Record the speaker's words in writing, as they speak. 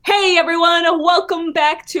everyone, welcome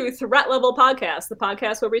back to Threat Level Podcast, the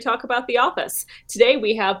podcast where we talk about The Office. Today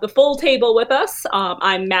we have the full table with us.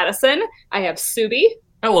 I'm Madison. I have Subi.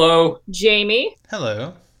 Hello. Jamie.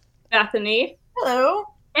 Hello. Bethany. Hello.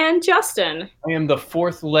 And Justin. I am the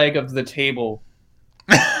fourth leg of the table.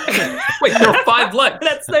 Wait, there are 5 legs.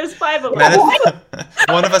 There's 5 of them.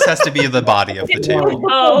 One of us has to be the body of the table.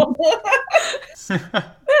 Oh.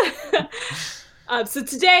 So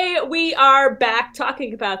today we are back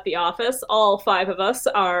talking about The Office. All 5 of us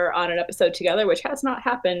are on an episode together, which has not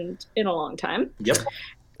happened in a long time. Yep.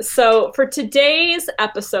 So for today's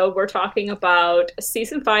episode, we're talking about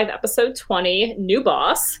Season 5, Episode 20, New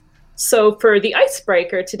Boss. So for the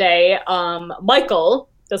icebreaker today, Michael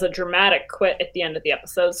does a dramatic quit at the end of the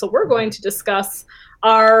episode. So we're going to discuss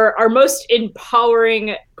our most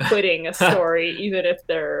empowering quitting story, even if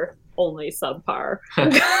they're only subpar.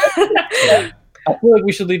 Yeah. I feel like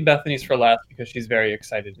we should leave Bethany's for last because she's very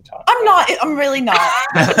excited to talk. I'm really not.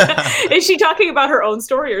 Is she talking about her own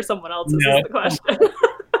story or someone else's? No. Is the question.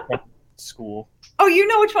 School. Oh, you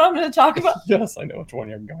know which one I'm going to talk about? Yes, I know which one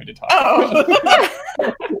you're going to talk Oh. about.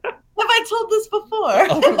 Have I told this before?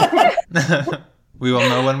 We will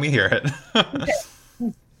know when we hear it.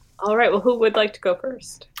 All right. Well, who would like to go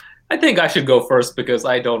first? I think I should go first because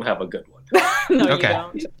I don't have a good one. No, Okay.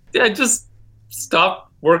 you don't. I just stopped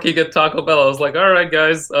working at Taco Bell. I was like, all right,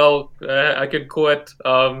 guys, I can quit.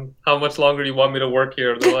 How much longer do you want me to work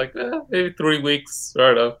here? They're like, maybe 3 weeks.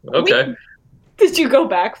 I don't know. Okay. Did you go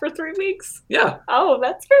back for 3 weeks? Yeah. Oh,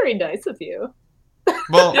 that's very nice of you.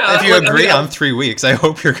 Well, Yeah, if you like, I agree mean, on 3 weeks, I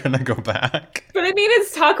hope you're going to go back. But I mean,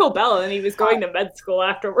 it's Taco Bell, and he was going to med school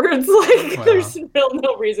afterwards. Like, Wow. there's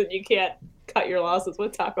no reason you can't cut your losses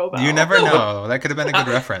with Taco Bell. You never know. That could have been a good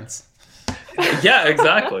reference. Yeah,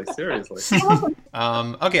 exactly. Seriously.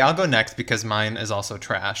 Okay, I'll go next because mine is also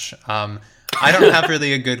trash. I don't have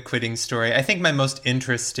really a good quitting story. I think my most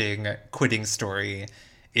interesting quitting story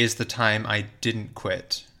is the time I didn't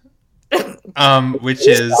quit. Which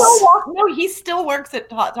is No, he still works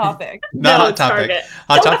at Hot Topic. not No, Hot Topic. Target.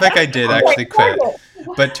 Hot Topic I did actually quit. Target.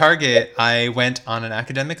 But Target, I went on an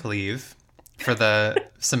academic leave for the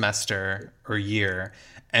semester or year,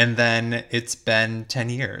 and then it's been 10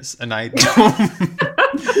 years, and I don't...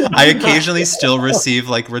 I occasionally still receive,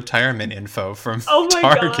 like, retirement info from Oh my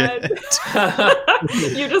Target. God.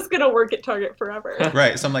 You're just going to work at Target forever.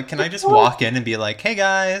 Right, so I'm like, can I just walk in and be like, hey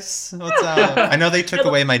guys, what's up? I know they took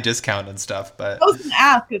away my discount and stuff, but... I was going to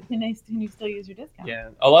ask, can you still use your discount? Yeah.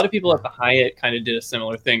 A lot of people at the Hyatt kind of did a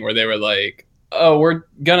similar thing where they were like, oh, we're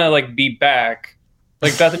going to like be back.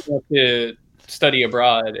 Like Bethany went to study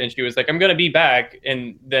abroad and she was like, I'm going to be back.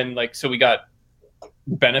 And then like, so we got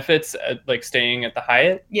benefits at like staying at the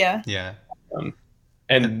Hyatt. Yeah. Yeah.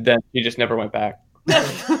 And then she just never went back.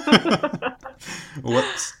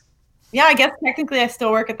 Whoops. Yeah, I guess technically I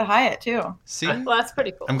still work at the Hyatt, too. See? Well, that's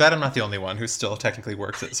pretty cool. I'm glad I'm not the only one who still technically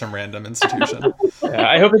works at some random institution. Yeah,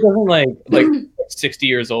 I hope it doesn't like 60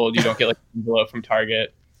 years old, you don't get like an envelope from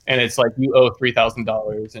Target and it's like you owe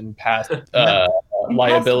 $3,000 in past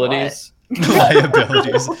liabilities,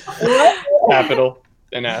 Liabilities. capital,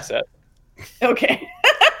 and asset. Okay.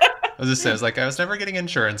 I was just saying, I was never getting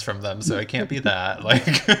insurance from them, so it can't be that.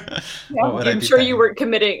 Like, what would I I'm be sure paying? you weren't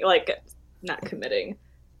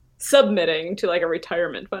submitting to like a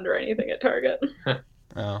retirement fund or anything at Target.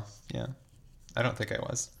 Oh, yeah. I don't think I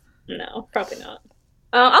was. No, probably not.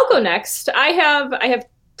 I'll go next. I have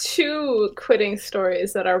 2 quitting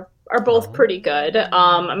stories that are both pretty good.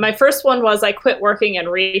 My first one was I quit working in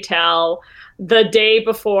retail the day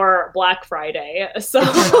before Black Friday. So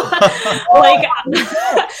like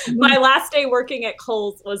my last day working at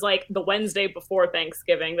Kohl's was like the Wednesday before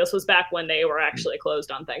Thanksgiving. This was back when they were actually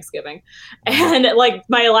closed on Thanksgiving. And like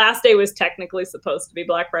my last day was technically supposed to be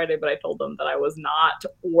Black Friday, but I told them that I was not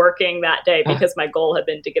working that day because my goal had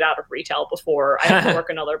been to get out of retail before I had to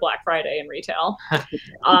work another Black Friday in retail.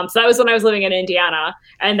 So that was when I was living in Indiana.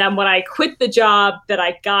 And then when I quit the job that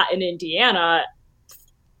I got in Indiana,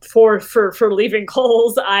 for leaving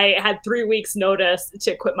Kohl's, I had 3 weeks notice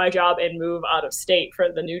to quit my job and move out of state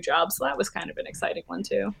for the new job. So that was kind of an exciting one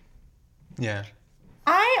too. Yeah.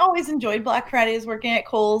 I always enjoyed Black Fridays working at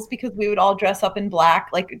Kohl's because we would all dress up in black,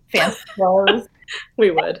 like fancy clothes. We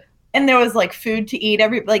would. And there was like food to eat I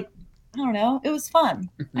don't know. It was fun.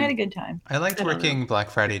 I had a good time. I liked working Black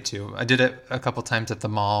Friday, too. I did it a couple times at the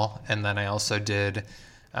mall, and then I also did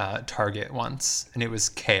Target once, and it was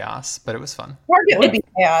chaos, but it was fun. Target would be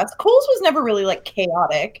chaos. Kohl's was never really like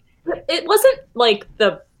chaotic. It wasn't like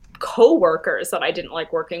the co-workers that I didn't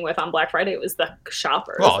like working with on Black Friday. It was the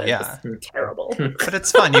shoppers. Well, It yeah. was terrible. But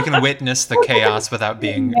it's fun. You can witness the chaos without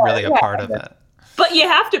being really a part of it. But you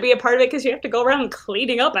have to be a part of it because you have to go around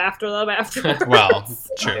cleaning up after them afterwards. Well,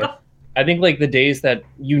 true. I think like the days that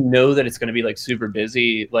you know that it's going to be like super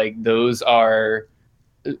busy, like those are,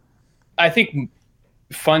 I think,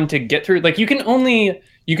 fun to get through. Like you can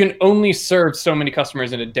only serve so many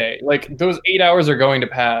customers in a day. Like those 8 hours are going to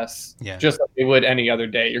pass just like they would any other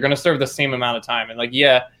day. You're going to serve the same amount of time, and like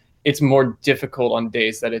it's more difficult on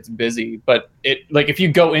days that it's busy. But it like if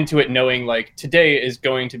you go into it knowing like today is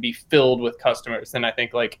going to be filled with customers, then I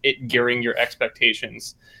think like it gearing your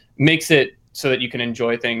expectations makes it so that you can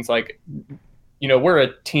enjoy things. Like, you know, we're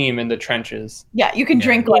a team in the trenches. Yeah, you can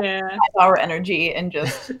drink like 5-hour energy and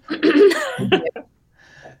just.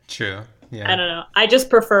 True. Yeah. I don't know. I just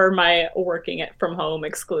prefer my working it from home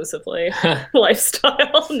exclusively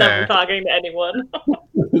lifestyle. Never talking to anyone.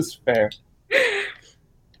 It's fair.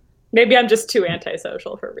 Maybe I'm just too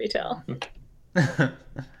antisocial for retail. When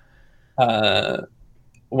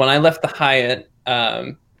I left the Hyatt,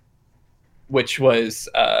 which was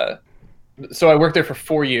so I worked there for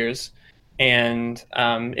 4 years, and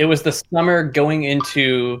it was the summer going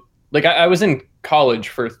into like I was in college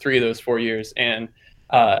for 3 of those 4 years, and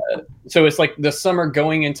so it's like the summer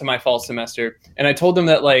going into my fall semester, and I told them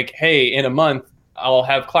that like, hey, in a month I'll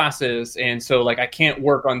have classes, and so like I can't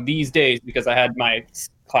work on these days because I had my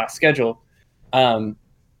class schedule. So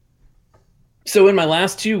in my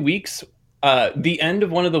last 2 weeks, the end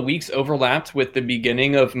of one of the weeks overlapped with the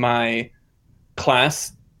beginning of my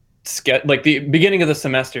class like the beginning of the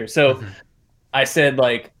semester. So I said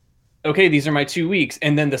like, okay, these are my 2 weeks.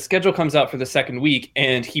 And then the schedule comes out for the second week,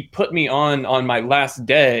 and he put me on my last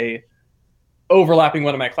day overlapping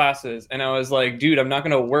one of my classes. And I was like, dude, I'm not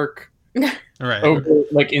going to work over,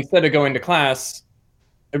 like instead of going to class,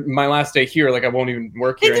 my last day here, like I won't even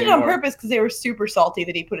work here anymore. They did it on purpose because they were super salty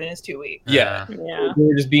that he put in his 2 weeks. Yeah. They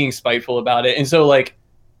were just being spiteful about it. And so like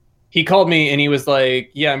he called me and he was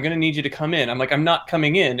like, yeah, I'm going to need you to come in. I'm like, I'm not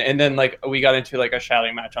coming in. And then like we got into like a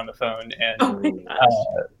shouting match on the phone, and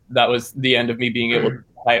that was the end of me being able to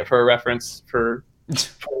buy it for a reference for 4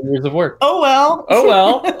 years of work. Oh well.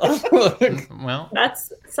 Well,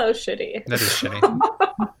 that's so shitty. That is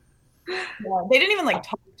shitty. Yeah, they didn't even like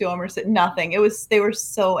talk to him or say nothing. They were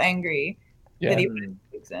so angry that he put his 2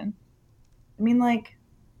 weeks in. I mean, like,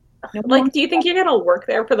 do you think you're gonna work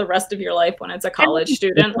there for the rest of your life when it's a college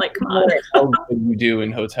student? Like, come on. How good you do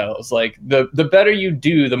in hotels, like the better you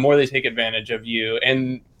do, the more they take advantage of you.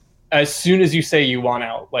 And as soon as you say you want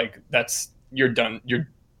out, like you're done. You're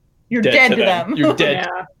dead to them. You're dead.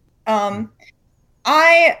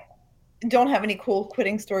 I don't have any cool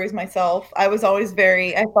quitting stories myself. I was always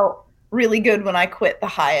I felt really good when I quit the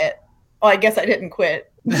Hyatt. Oh, I guess I didn't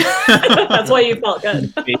quit. That's why you felt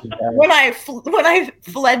good. When I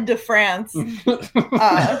fled to France, never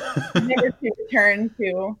to return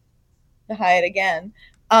to the Hyatt again.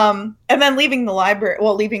 And then leaving the library,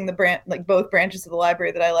 leaving the both branches of the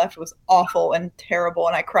library that I left was awful and terrible,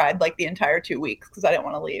 and I cried like the entire 2 weeks because I didn't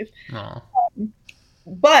want to leave.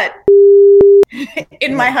 But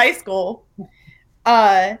in my high school,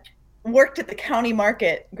 worked at the county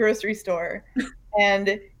market grocery store,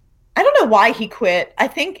 and I don't know why he quit. I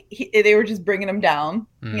think they were just bringing him down.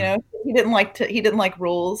 You know, he didn't like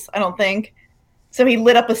rules, I don't think. So he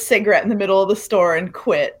lit up a cigarette in the middle of the store and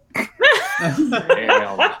quit.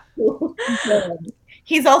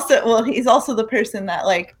 He's also the person that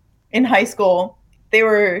like in high school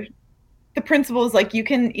the principal was like, you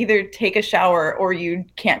can either take a shower or you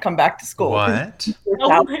can't come back to school. What?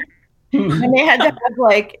 And they had to have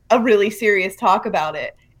like a really serious talk about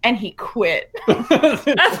it, and he quit. Wow.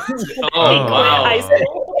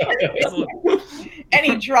 And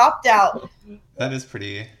he dropped out. That is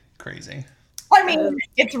pretty crazy. I mean,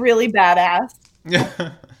 it's really badass. Yeah.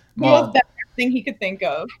 The most badass thing he could think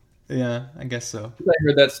of. Yeah, I guess so. I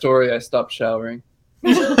heard that story, I stopped showering.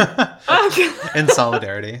 In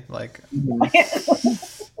solidarity, like.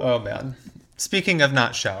 Oh man. Speaking of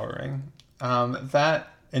not showering, that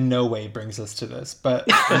in no way brings us to this, but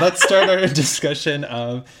let's start our discussion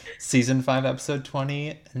of season 5, episode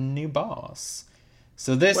 20, New Boss.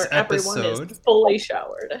 So this where episode everyone is fully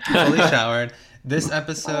showered. This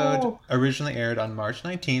episode originally aired on March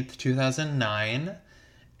 19th, 2009,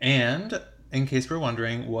 and in case we're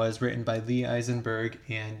wondering, was written by Lee Eisenberg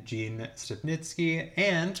and Gene Stupnitsky,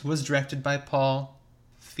 and was directed by Paul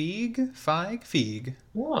Feig.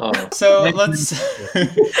 Wow. So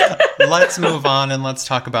let's move on and let's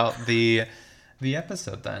talk about the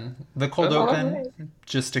episode then. The cold open,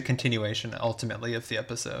 just a continuation ultimately of the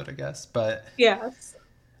episode, I guess. But yes,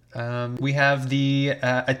 we have the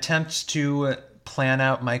attempt to plan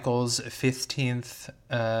out Michael's 15th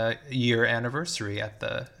year anniversary at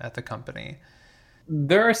the company.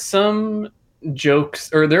 there are some jokes,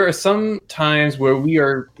 or there are some times where we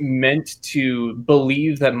are meant to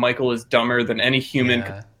believe that Michael is dumber than any human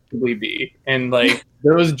could possibly be. And like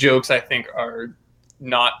those jokes I think are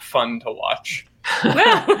not fun to watch.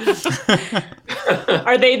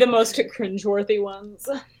 Are they the most cringeworthy ones?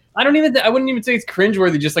 I wouldn't even say it's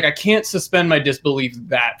cringeworthy, just like I can't suspend my disbelief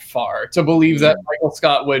that far to believe that Michael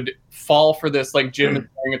Scott would fall for this, like Jim is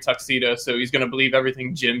wearing a tuxedo, so he's going to believe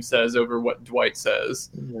everything Jim says over what Dwight says.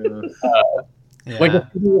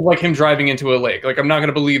 Like him driving into a lake. Like I'm not going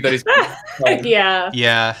to believe that he's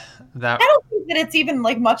Yeah. That I don't think that it's even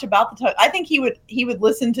like much about the tux. I think he would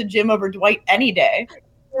listen to Jim over Dwight any day.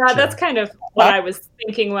 Yeah, that's kind of what I was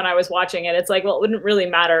thinking when I was watching it. It's like, well, it wouldn't really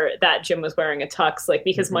matter that Jim was wearing a tux, like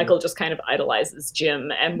because Michael just kind of idolizes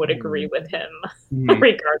Jim and would agree with him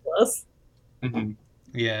regardless.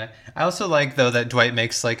 Yeah. I also like though that Dwight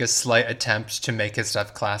makes like a slight attempt to make his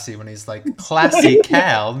stuff classy when he's like classy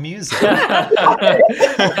Cal music. He's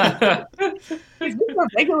just a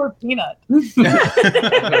regular peanut.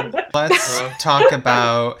 Let's talk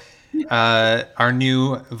about our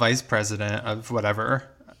new vice president of whatever,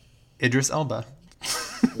 Idris Elba.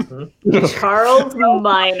 Charles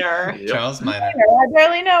Minor. Yep. Charles Minor. I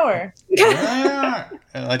barely know her.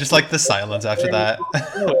 I just like the silence after that.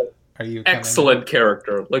 Are you coming? Excellent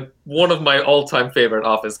character. Like one of my all-time favorite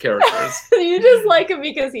Office characters. You just like him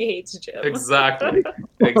because he hates Jim. Exactly.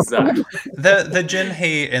 The Jim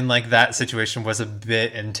hate in like that situation was a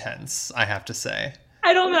bit intense, I have to say.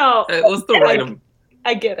 I don't know. It was the right.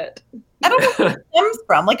 I get it. I don't know where Jim's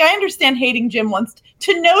from. Like, I understand hating Jim once.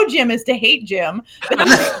 To know Jim is to hate Jim.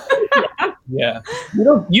 Yeah,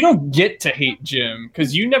 you don't get to hate Jim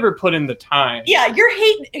because you never put in the time. Yeah, your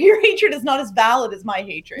hatred is not as valid as my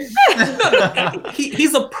hatred.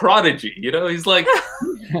 He's a prodigy, you know. He's like,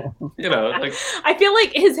 you know, like I feel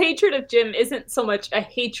like his hatred of Jim isn't so much a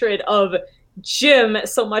hatred of Jim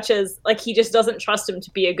so much as like he just doesn't trust him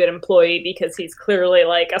to be a good employee because he's clearly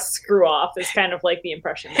like a screw off is kind of like the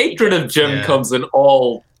impression. Hatred of Jim comes in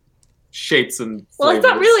all shapes and flavors. Well, it's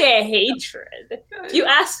not really a hatred. If you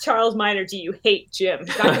ask Charles Minor, do you hate Jim?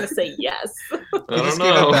 He's not going to say yes. He just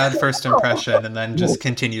gave a bad first impression and then just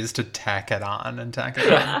continues to tack it on.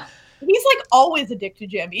 He's like always a dick to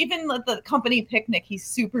Jim. Even at the company picnic, he's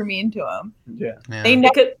super mean to him. Yeah. They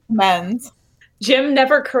never amends. Jim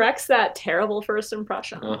never corrects that terrible first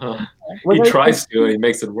impression. He tries to, and he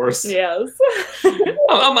makes it worse. Yes.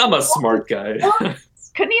 I'm a smart guy.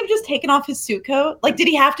 Couldn't he have just taken off his suit coat? Like, did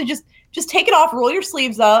he have to just take it off, roll your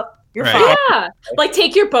sleeves up? You're fine. Yeah. Like,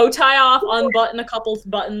 take your bow tie off, unbutton a couple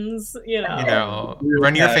buttons,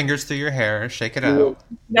 run your fingers through your hair, shake it out.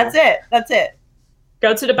 That's it.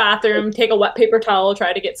 Go to the bathroom, take a wet paper towel,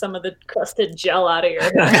 try to get some of the crusted gel out of your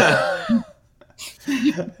hair.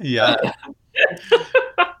 Yeah.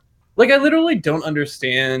 Like, I literally don't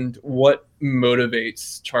understand what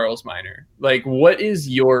motivates Charles Minor. Like, what is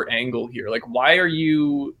your angle here? Like, why are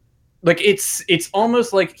you... Like, it's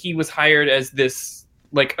almost like he was hired as this,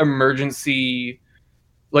 like, emergency...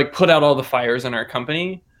 Like, put out all the fires in our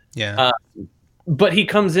company. Yeah. But he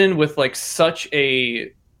comes in with, like, such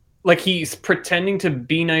a... Like, he's pretending to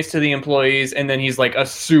be nice to the employees, and then he's, like, a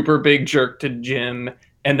super big jerk to Jim.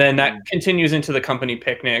 And then that continues into the company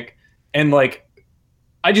picnic. And, like...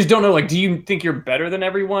 I just don't know, like, do you think you're better than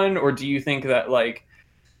everyone, or do you think that, like,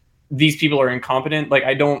 these people are incompetent? Like,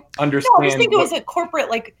 I don't understand. No, I just think it was a corporate,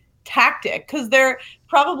 like, tactic, because they're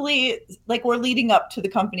probably, like, we're leading up to the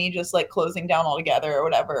company just, like, closing down altogether or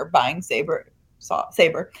whatever, buying Saber.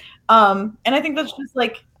 And I think that's just,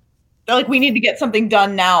 like, they're like, we need to get something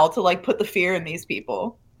done now to, like, put the fear in these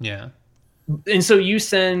people. Yeah. And so you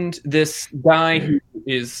send this guy who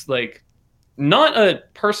is, like, not a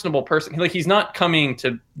personable person. Like, he's not coming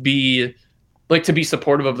to be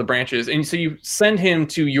supportive of the branches. And so you send him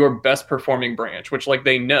to your best performing branch, which, like,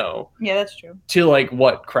 they know. Yeah, that's true. To, like,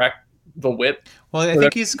 what, crack the whip? Well, I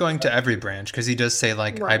think he's going to every branch because he does say,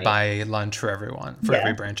 like, right. I buy lunch for everyone, for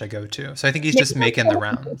every branch I go to. So I think he's just making the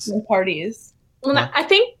rounds. Parties. Well,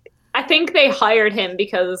 I think they hired him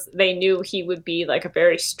because they knew he would be like a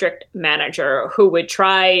very strict manager who would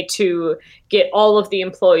try to get all of the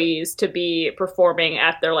employees to be performing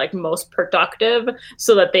at their like most productive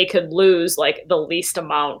so that they could lose like the least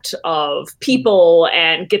amount of people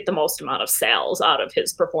and get the most amount of sales out of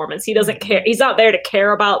his performance. He doesn't care. He's not there to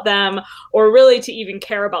care about them or really to even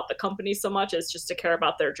care about the company so much as just to care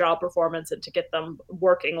about their job performance and to get them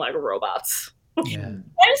working like robots. Yeah.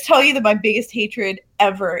 I just tell you that my biggest hatred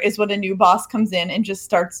ever is when a new boss comes in and just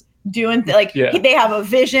starts doing they have a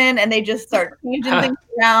vision and they just start changing things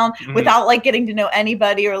around without like getting to know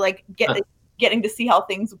anybody or like getting to see how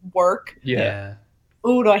things work. Yeah.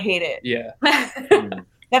 ooh, do I hate it. Yeah.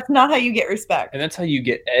 That's not how you get respect. And that's how you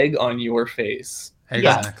get egg on your face.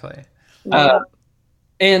 Exactly.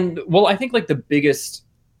 And well, I think like the biggest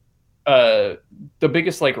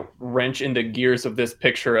like wrench in the gears of this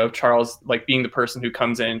picture of Charles like being the person who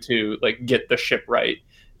comes in to like get the ship right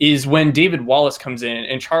is when David Wallace comes in,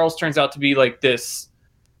 and Charles turns out to be like this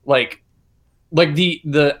like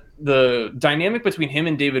the dynamic between him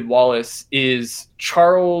and David Wallace is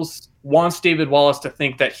Charles wants David Wallace to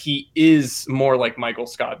think that he is more like Michael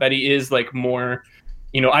Scott, that he is like more,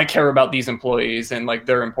 I care about these employees and like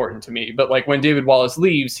they're important to me. But like when David Wallace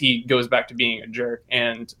leaves, he goes back to being a jerk.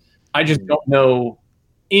 And I just don't know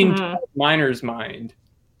in Charles Miner's mind,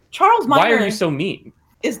 Charles Miner, why are you so mean?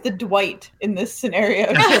 Is the Dwight in this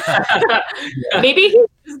scenario. Maybe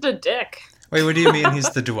he's the dick. Wait, what do you mean he's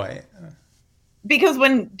the Dwight? Because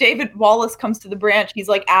when David Wallace comes to the branch, he's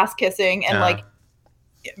like ass kissing and like,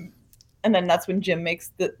 and then that's when Jim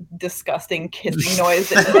makes the disgusting kissing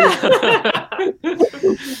noise.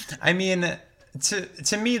 I mean,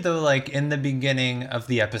 to me though, like in the beginning of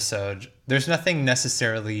the episode, there's nothing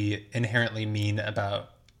necessarily inherently mean about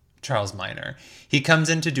Charles Miner. He comes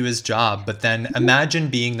in to do his job, but then imagine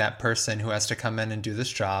being that person who has to come in and do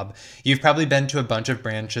this job. You've probably been to a bunch of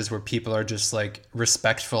branches where people are just like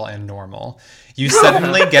respectful and normal. You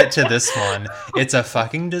suddenly get to this one, it's a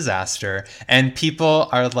fucking disaster, and people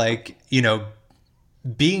are like,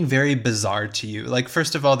 being very bizarre to you. Like,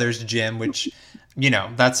 first of all, there's Jim, which,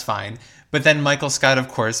 that's fine. But then Michael Scott, of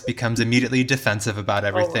course, becomes immediately defensive about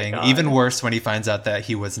everything. Even worse when he finds out that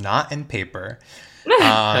he was not in paper.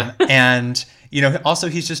 And, also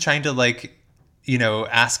he's just trying to like,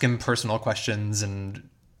 ask him personal questions and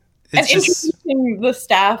it's just introducing the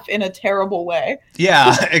staff in a terrible way.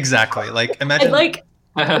 Yeah, exactly. Like imagine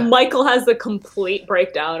Michael has the complete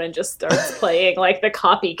breakdown and just starts playing like the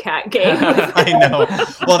copycat game. I know.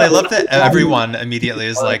 Well, and I love that everyone immediately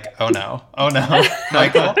is like, oh no,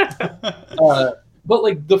 Michael. But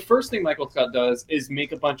like the first thing Michael Scott does is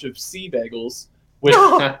make a bunch of sea bagels, which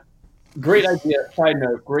great idea. Side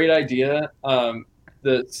note, great idea. Turning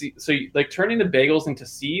the bagels into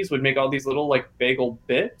C's would make all these little like bagel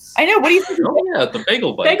bits. I know. What do you think? Oh yeah, the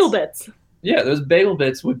bagel bites. Bagel bits. Yeah, those bagel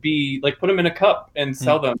bits would be like put them in a cup and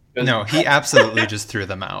sell them. No, he absolutely just threw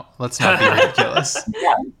them out. Let's not be ridiculous.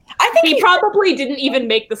 Yeah. I think he probably didn't even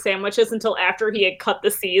make the sandwiches until after he had cut the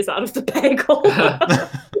C's out of the bagel.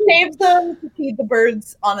 He saves them to feed the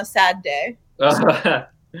birds on a sad day.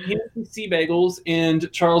 He makes these sea bagels,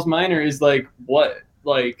 and Charles Miner is like, what?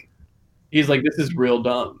 Like, he's like, this is real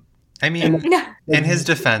dumb. I mean, in his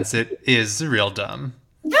defense, it is real dumb.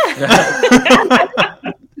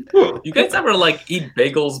 You guys ever like eat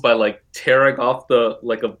bagels by like tearing off a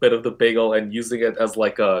bit of the bagel and using it as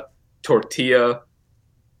like a tortilla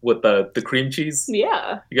with the cream cheese?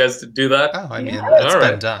 Yeah. You guys do that? Oh, I mean, that's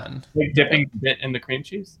been done. Like dipping the bit in the cream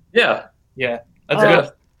cheese? Yeah. Yeah. That's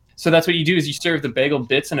good. So that's what you do is you serve the bagel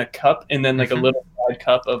bits in a cup and then like a little side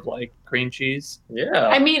cup of like cream cheese. Yeah.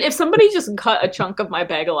 I mean, if somebody just cut a chunk of my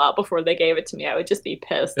bagel out before they gave it to me, I would just be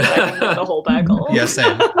pissed that I didn't get the whole bagel. Yeah,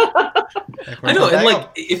 same. I know, and like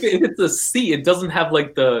if it's a C, it doesn't have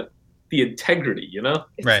like the integrity,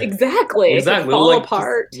 Right. Exactly. It could fall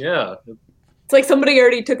apart. Yeah. It's like somebody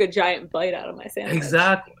already took a giant bite out of my sandwich.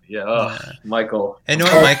 Exactly. Yeah. Michael. And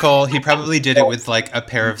knowing Michael, he probably did it with like a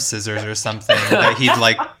pair of scissors or something that he'd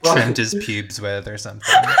like trimmed his pubes with or something.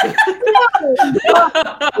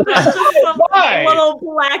 Why? Little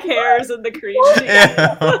black hairs in the cream cheese.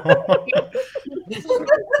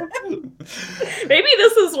 Maybe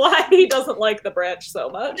this is why he doesn't like the branch so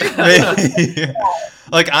much.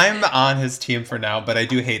 Like I'm on his team for now, but I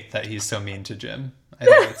do hate that he's so mean to Jim. I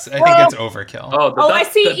think it's overkill. I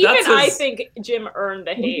see. I think Jim earned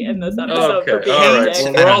the hate in this episode for being all right. a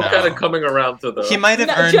dick. Well, we're all kind of coming around to the. He might have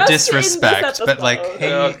earned disrespect, but like,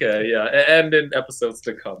 hey. Okay, yeah, and in episodes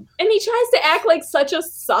to come. And he tries to act like such a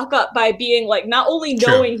suck up by being like, not only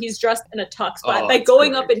knowing he's dressed in a tux, but by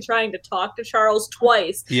going up and trying to talk to Charles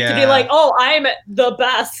twice to be like, "Oh, I'm the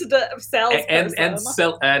best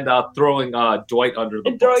salesperson," and throwing Dwight under the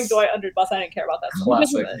bus. Throwing Dwight under the bus. I didn't care about that.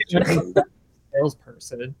 Classic.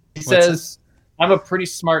 Salesperson. He says, I'm a pretty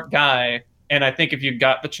smart guy, and I think if you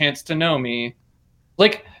got the chance to know me,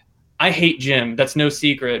 like, I hate Jim. That's no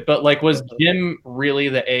secret. But like, was Jim really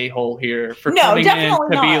the a-hole here for coming in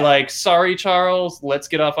to be like, sorry, Charles, let's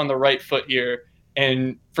get off on the right foot here,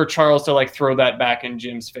 and for Charles to like throw that back in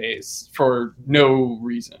Jim's face for no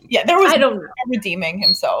reason? Yeah, there was redeeming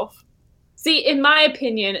himself. See, in my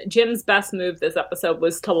opinion, Jim's best move this episode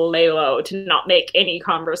was to lay low, to not make any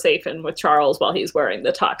conversation with Charles while he's wearing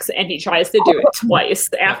the tux, and he tries to do it twice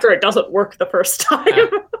after it doesn't work the first time.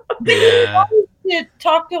 Yeah. To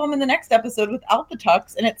talk to him in the next episode without the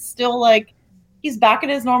tux, and it's still like he's back in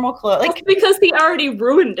his normal clothes. Like, because he already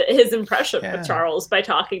ruined his impression Yeah. of Charles by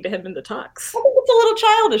talking to him in the tux. I think it's a little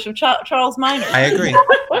childish of Charles Minor. I agree.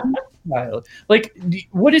 Like,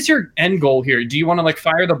 what is your end goal here? Do you want to like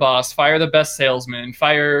fire the boss, fire the best salesman,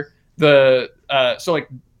 fire the so like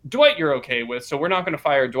Dwight you're okay with, so we're not going to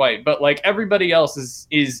fire Dwight, but like everybody else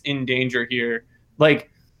is in danger here. Like,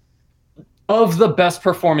 of the best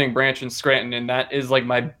performing branch in Scranton, and that is like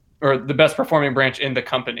the best performing branch in the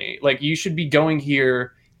company. Like, you should be going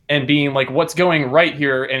here and being like, what's going right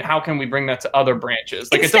here, and how can we bring that to other branches?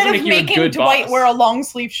 Like, Instead it doesn't of make you a making good Dwight boss. wear a long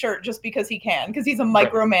sleeve shirt just because he can, because he's a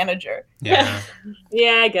micromanager. Yeah.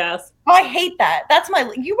 Yeah, I guess. Oh, I hate that. That's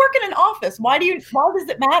you work in an office. Why does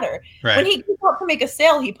it matter? Right. When he goes out to make a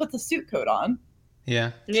sale, he puts a suit coat on.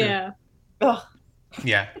 Yeah. True. Yeah. Ugh.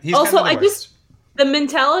 Yeah. He's Also, kind of the worst. The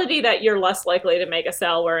mentality that you're less likely to make a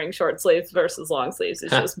sale wearing short sleeves versus long sleeves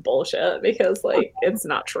is just bullshit, because like it's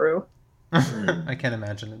not true. I can't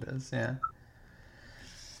imagine it is. Yeah.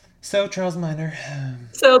 So Charles Minor,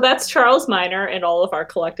 So that's Charles Minor and all of our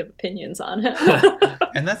collective opinions on him.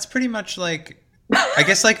 and that's pretty much like, I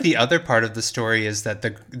guess like the other part of the story is that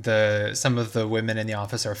the some of the women in the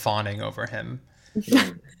office are fawning over him.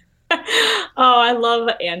 Oh, I love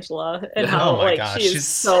Angela and how Oh my like gosh, she's she's-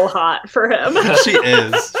 so hot for him. She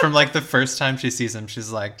is. From like the first time she sees him, she's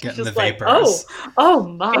like getting just the like, vapors. oh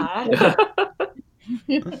my.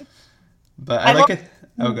 But I like it.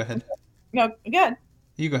 Oh, go ahead. No, good.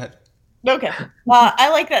 You go ahead. Okay. I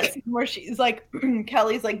like that scene where she's like,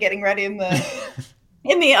 Kelly's like getting ready in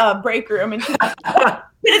the break room, and she's like,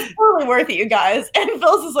 it's totally worth it, you guys. And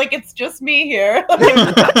Phyllis is like, it's just me here.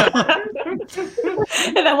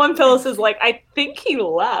 And then when Phyllis is like, I think he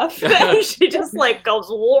left, and she just like goes,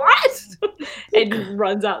 what? And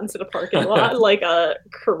runs out into the parking lot like a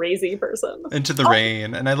crazy person. Into the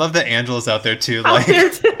rain. And I love that Angela's out there too. Out Like, there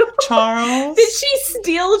too. Charles. Did she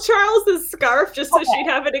steal Charles's scarf just so she'd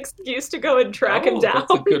have an excuse to go and track him down?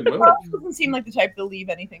 That's a good move. Charles doesn't seem like the type to leave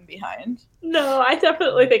anything behind. No, I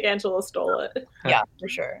definitely think Angela stole it. Yeah, for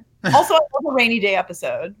sure. Also, I love a rainy day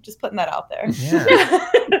episode. Just putting that out there. Yeah.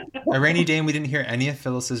 A rainy day, and we didn't hear any of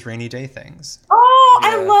Phyllis's rainy day things. Oh, Yeah.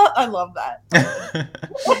 I love that.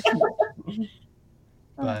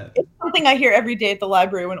 But It's something I hear every day at the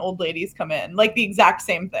library when old ladies come in, like the exact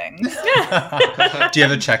same thing. do you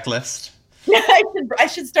have a checklist? I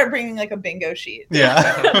should start bringing like a bingo sheet.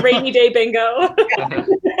 Yeah. Rainy day bingo.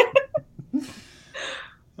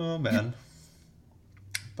 Oh man.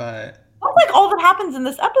 But That's like all that happens in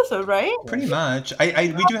this episode, right? pretty much,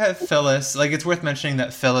 we do have Phyllis. Like, it's worth mentioning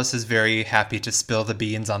that Phyllis is very happy to spill the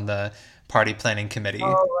beans on the party planning committee,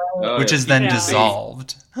 Oh, which yeah. is then Yeah.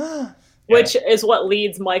 dissolved. Which is what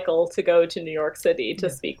leads Michael to go to New York City to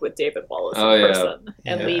speak with David Wallace Oh, in yeah. person,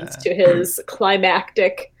 and Yeah. leads to his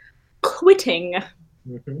climactic quitting.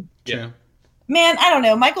 Mhm. True. Man, I don't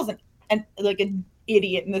know. Michael's an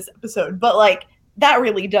idiot in this episode, but like that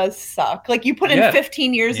really does suck. Like you put in Yeah.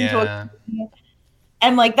 15 years into Yeah.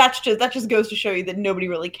 and like that just goes to show you that nobody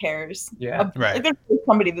really cares. Yeah. Right. Like, there's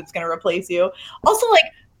somebody that's going to replace you. Also, like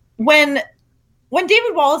when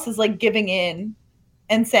David Wallace is like giving in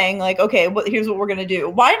and saying like, okay, here's what we're going to do.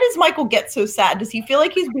 Why does Michael get so sad? Does he feel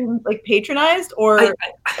like he's being like patronized, or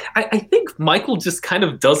I think Michael just kind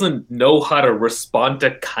of doesn't know how to respond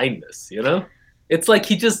to kindness, you know? It's like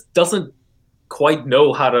he just doesn't quite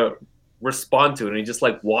know how to respond to it, and he just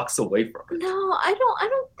like walks away from it. No, I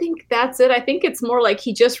don't think that's it. I think it's more like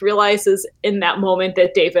he just realizes in that moment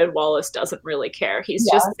that David Wallace doesn't really care. He's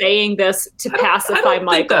just saying this to I don't pacify think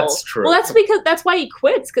Michael. that's true. Well, that's why he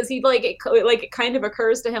quits, because he it kind of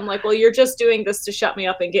occurs to him like, well, you're just doing this to shut me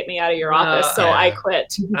up and get me out of your office, so yeah. I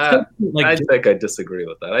quit. I Like, think I disagrey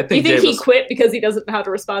with that. I You think think he Davis- quit because he doesn't know how to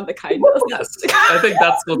respond to kindness? Yes, I think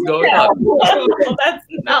that's what's going Yeah. on. Well, that's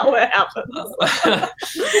not what happens.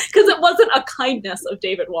 Because it wasn't a kindness of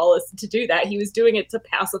David Wallace to do that. He was doing it to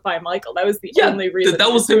pacify Michael. That was the Yeah, only reason. that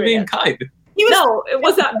he was him doing being it. kind. he was No, it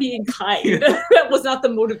was not being kind. That was not the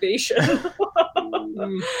motivation. I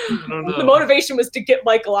don't know. The motivation was to get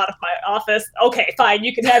Michael out of my office. Okay, fine,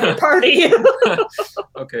 you can have your party.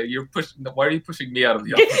 Okay, you're pushing. Why are you pushing me out of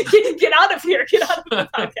the office? Get out of here. Get out of the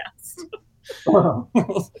podcast.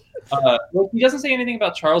 well, he doesn't say anything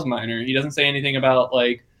about Charles Minor. He doesn't say anything about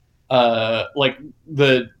like the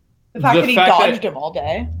the fact the that he fact that- dodged him all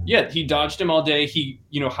day. yeah, he dodged him all day. He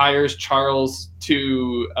hires Charles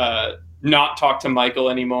to not talk to Michael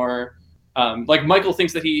anymore. Like Michael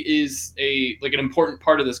thinks that he is an important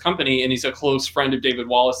part of this company, and he's a close friend of David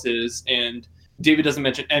Wallace's, and David doesn't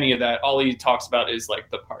mention any of that. All he talks about is like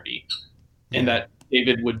the party, and that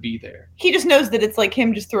David would be there. He just knows that it's like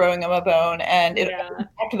him just throwing him a bone, and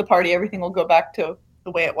after the party, everything will go back to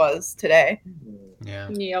the way it was today. Yeah.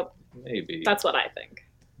 Yep. Maybe. That's what I think.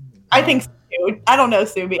 I think so. I don't know,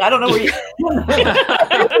 Subi. I don't know where you.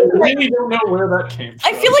 I really don't know where that came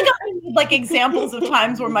from. I feel like I need like examples of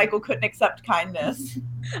times where Michael couldn't accept kindness.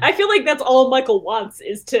 I feel like that's all Michael wants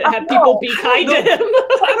is to have people be kind to him.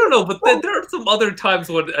 I don't know, but there are some other times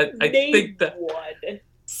when I think that.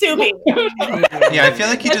 Subi. Yeah, I feel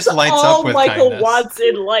like he That's just lights all up with Michael kindness. wants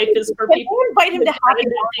in life is for people People invite him to happy to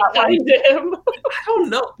hour be kind to him. I don't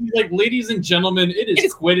know. Like, ladies and gentlemen, it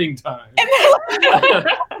is quitting time. and then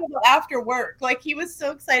after work. Like he was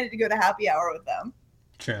so excited to go to happy hour with them.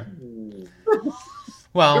 True.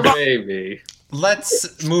 Well, Maybe.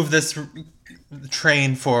 let's move this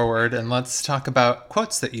train forward and let's talk about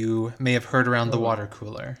quotes that you may have heard around the water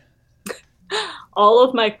cooler. All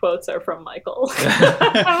of my quotes are from Michael.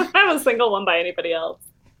 I don't have a single one by anybody else.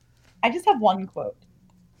 I just have one quote.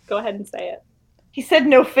 Go ahead and say it. He said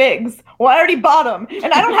no figs. Well, I already bought them,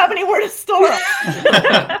 and I don't have anywhere to store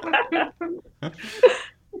them.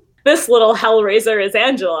 This little hellraiser is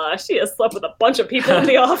Angela. She has slept with a bunch of people in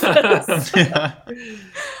the office. Yeah.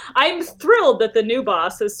 I'm thrilled that the new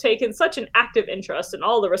boss has taken such an active interest in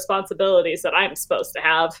all the responsibilities that I'm supposed to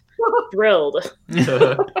have. Thrilled.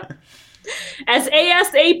 As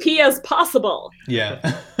ASAP as possible.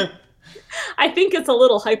 Yeah. I think it's a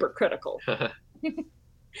little hypercritical.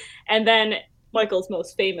 And then Michael's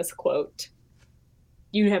most famous quote,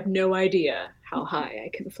 "You have no idea how high I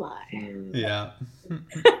can fly." Yeah.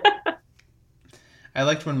 I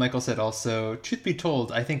liked when Michael said also, truth be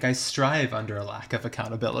told, I think I strive under a lack of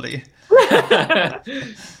accountability.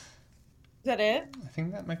 Is that it? I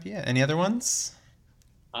think that might be it. Any other ones?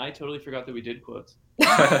 I totally forgot that we did quotes.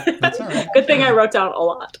 That's all right. Good thing I wrote down a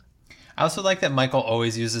lot. I also like that Michael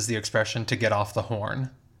always uses the expression to get off the horn.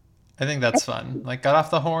 I think that's fun. Like, got off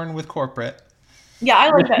the horn with corporate. Yeah, I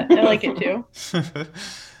like that. I like it too.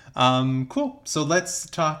 Cool. So let's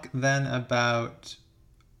talk then about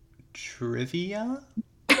trivia.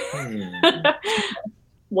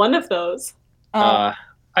 One of those. I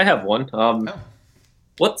have one.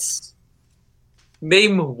 What's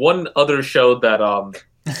name one other show that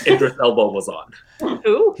Idris Elba was on?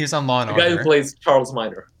 Who? He was on Law and The guy Order. who plays Charles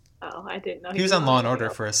Minor. Oh, I didn't know. He was on Law and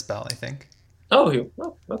Order for a spell, I think. Oh,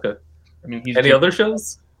 okay. I mean, he's Any other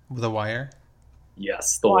shows? The Wire.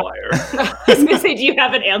 Yes, The Wire. I was going to say, do you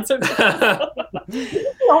have an answer to that? This is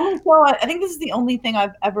the only show. I think this is the only thing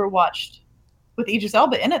I've ever watched with Idris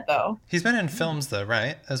Elba in it, though. He's been in films, though,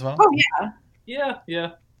 right? As well? Oh yeah,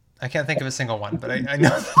 Yeah. I can't think of a single one, but I know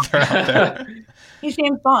that they're out there. he's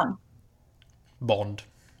James Bond. Bond.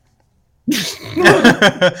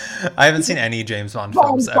 I haven't seen any James Bond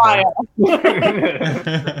films Fire.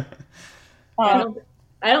 ever.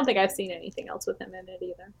 I don't think I've seen anything else with him in it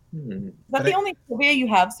either. Is that the only trivia you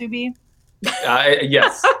have, Subi?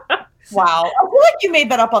 Yes. Wow. I feel like you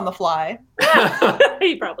made that up on the fly.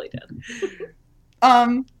 He probably did.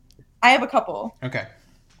 I have a couple. Okay.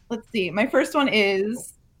 Let's see. My first one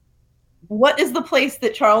is, what is the place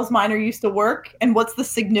that Charles Minor used to work, and what's the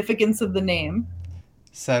significance of the name?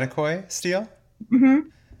 Sadakoi Steel? Mm-hmm.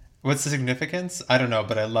 What's the significance? I don't know,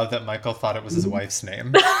 but I love that Michael thought it was his wife's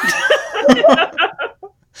name.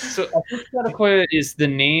 So I think Satakoya is the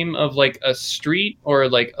name of like a street or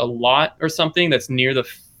like a lot or something that's near the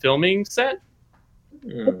filming set.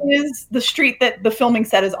 It is the street that the filming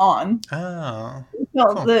set is on. Oh. No,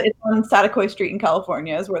 Cool. it's on Satakoy Street in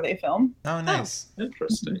California is where they film. Oh, nice.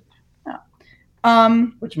 Interesting.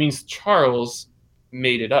 Which means Charles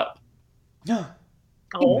made it up.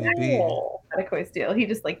 Oh. Maybe. Satakoy Steel. He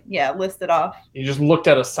just listed off. He just looked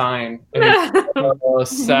at a sign and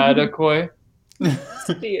it's Sadakoi.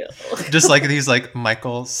 Steel. Just like he's like,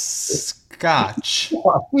 Michael Scotch.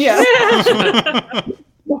 Yeah.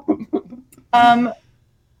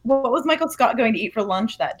 What was Michael Scott going to eat for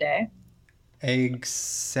lunch that day? Egg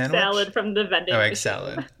sandwich? Salad from the vending Oh, egg machine.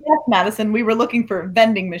 salad. Yes, Madison. We were looking for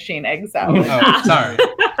vending machine egg salad. Oh, sorry.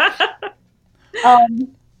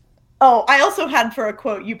 I also had for a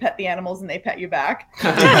quote, "You pet the animals and they pet you back."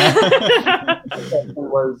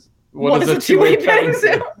 What is a two-way two-way petting petting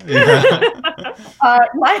zoo? Yeah.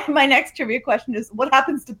 My next trivia question is, what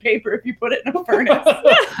happens to paper if you put it in a furnace?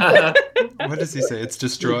 What does he say? It's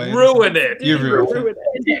destroyed. Ruin it. You ruined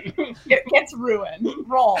it. It gets ruined.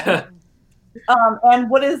 Wrong. And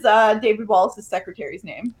what is David Wallace's secretary's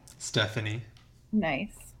name? Stephanie.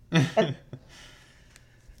 Nice.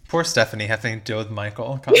 Poor Stephanie having to deal with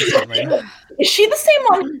Michael constantly. Is she the same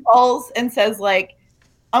one who calls and says, like,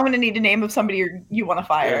 I'm going to need a name of somebody you want to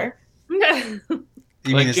fire? You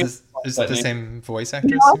mean, is it the same voice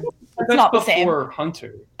actress? No, that's not the same. Before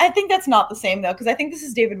Hunter. I think that's not the same, though, because I think this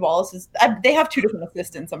is David Wallace's. They have two different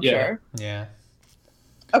assistants, I'm sure. Yeah.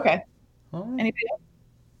 Okay. Oh. Anybody else?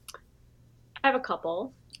 I have a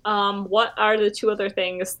couple. What are the two other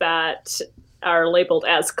things that are labeled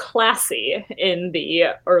as classy in the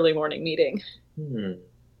early morning meeting?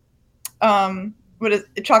 What is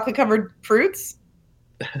it, chocolate covered fruits?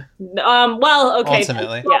 Well, okay.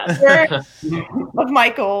 Ultimately. Yeah. Of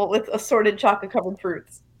Michael with assorted chocolate covered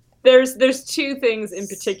fruits. There's two things in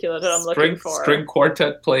particular that I'm looking for. String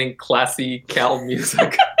quartet playing classy Cal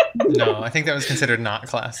music. No, I think that was considered not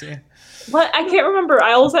classy. What? I can't remember.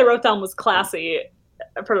 All I wrote down was classy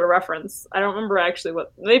for the reference. I don't remember actually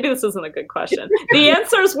what. Maybe this isn't a good question. The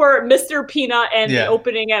answers were Mr. Peanut and the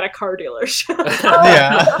opening at a car dealership.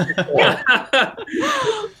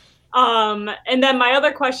 Yeah. And then my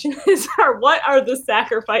other question is, what are the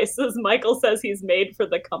sacrifices Michael says he's made for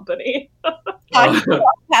the company?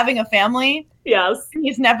 Having a family. Yes.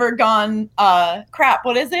 He's never gone, crap,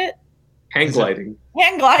 what is it? Hang gliding.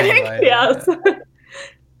 Hang gliding? Yes.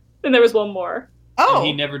 And there was one more. Oh. And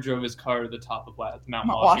he never drove his car to the top of Mount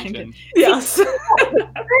Washington. Yes.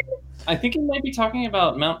 I think he might be talking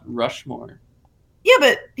about Mount Rushmore. Yeah,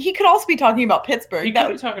 but he could also be talking about Pittsburgh. He could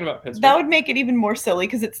be talking about Pittsburgh. That would make it even more silly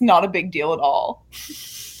because it's not a big deal at all.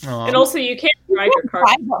 And also, you can't drive your car.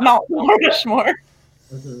 Mount Rushmore.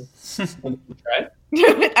 Tried?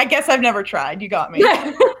 I guess I've never tried. You got me.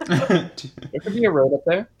 There could be a road up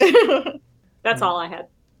there. That's all I had.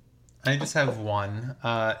 I just have one.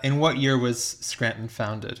 In what year was Scranton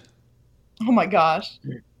founded? Oh my gosh.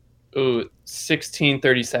 Ooh,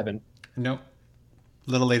 1637. Nope.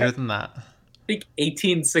 A little later than that. I think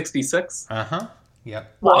 1866. Uh-huh.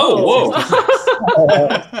 Yep. Whoa.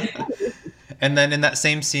 And then in that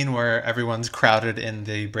same scene where everyone's crowded in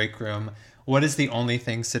the break room, what is the only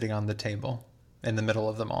thing sitting on the table in the middle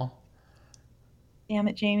of them all? Damn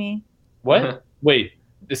it, Jamie. What? Wait,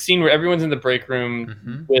 the scene where everyone's in the break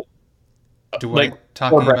room with Dwight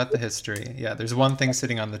talking about the history. Yeah, there's one thing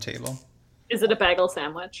sitting on the table. Is it a bagel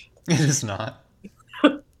sandwich? It is not.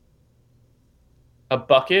 a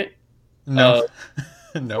bucket. No.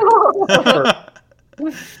 No.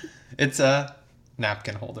 It's a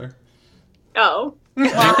napkin holder. Oh.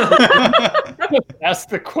 Ask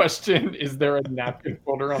the question, is there a napkin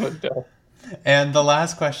holder on a desk? And the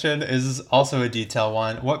last question is also a detail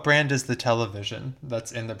one. What brand is the television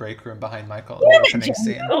that's in the break room behind Michael in the opening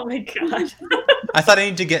scene? Oh my god. I thought I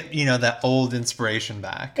need to get, that old inspiration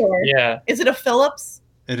back. Yeah. Is it a Philips?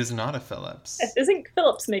 It is not a Philips. Isn't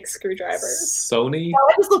Philips make screwdrivers? Sony? No,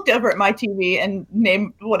 I just looked over at my TV and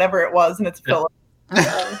named whatever it was, and it's Philips.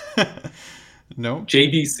 No.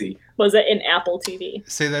 JVC. Was it an Apple TV?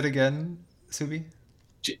 Say that again, Subi.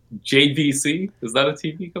 JVC? Is that a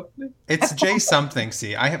TV company? It's J something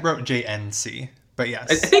C. I wrote JNC, but yes.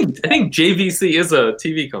 I think JVC is a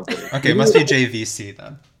TV company. Okay, it must be JVC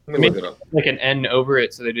then. Let me look it up. Like an N over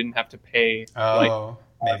it so they didn't have to pay. Oh,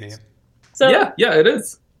 maybe. So Yeah, it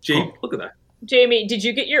is. Cool. Look at that. Jamie, did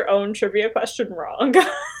you get your own trivia question wrong?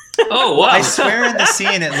 Oh wow! I swear in the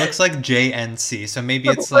scene it looks like JNC, so maybe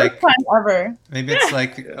it's like First time ever. maybe it's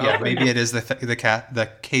like maybe it is the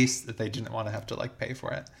case that they didn't want to have to pay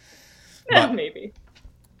for it. Maybe.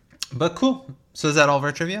 But cool. So is that all of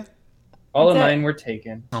our trivia? All of That's it. mine were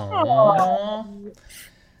taken. Aww.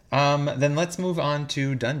 Then let's move on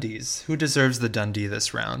to Dundies. Who deserves the Dundie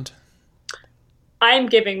this round? I'm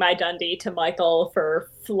giving my Dundee to Michael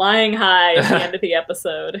for flying high at the end of the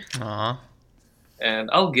episode. Aw.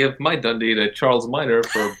 And I'll give my Dundee to Charles Minor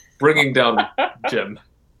for bringing down Jim.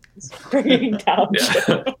 Bringing down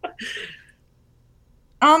Yeah.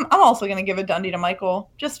 I'm also gonna give a Dundee to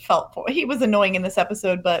Michael. Just felt he was annoying in this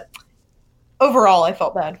episode, but overall I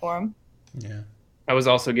felt bad for him. Yeah. I was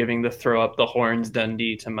also giving the throw up the horns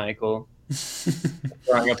Dundee to Michael.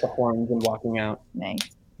 Throwing up the horns and walking out. Nice.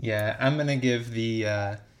 Yeah, I'm going to give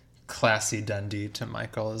the classy Dundee to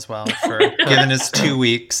Michael as well for giving us 2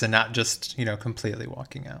 weeks and not just, completely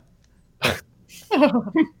walking out.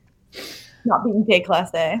 Not being day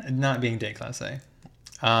class A. Not being day class A.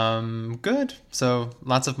 Good. So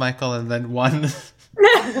lots of Michael and then one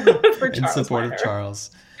in support of Charles.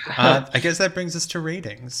 I guess that brings us to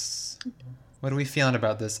ratings. What are we feeling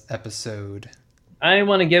about this episode? I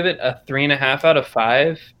want to give it a 3.5 out of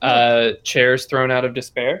 5. Chairs thrown out of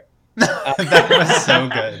despair. That was so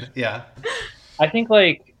good. Yeah. I think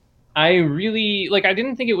I really I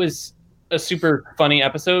didn't think it was a super funny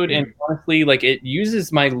episode, and honestly, like it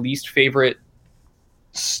uses my least favorite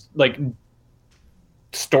like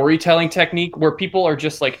storytelling technique where people are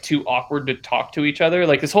just like too awkward to talk to each other.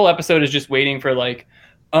 Like this whole episode is just waiting for like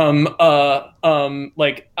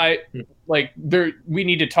like I like there we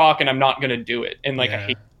need to talk and I'm not gonna do it, and like I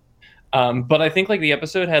hate but I think like the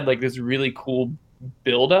episode had like this really cool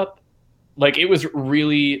build up. Like it was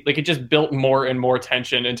really like it just built more and more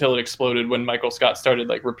tension until it exploded when Michael Scott started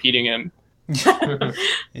like repeating him.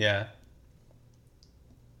 Yeah.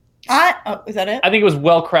 Is that it? I think it was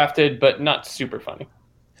well crafted but not super funny.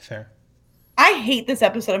 Fair. I hate this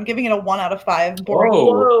episode. I'm giving it a 1 out of 5. Boring.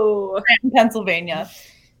 Whoa. In Pennsylvania.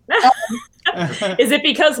 Is it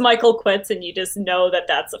because Michael quits and you just know that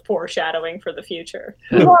that's a foreshadowing for the future?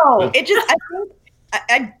 No, it just, I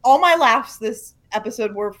think all my laughs this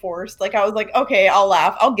episode were forced. Like I was like, okay, I'll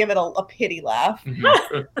laugh. I'll give it a pity laugh.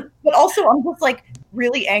 But also I'm just like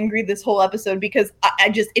really angry this whole episode because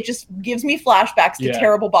it just gives me flashbacks to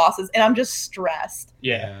terrible bosses and I'm just stressed.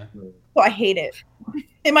 Yeah. So I hate it.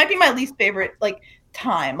 It might be my least favorite like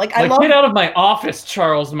time. Like I love get out of my office,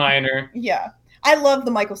 Charles Minor. Yeah. I love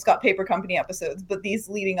the Michael Scott Paper Company episodes, but these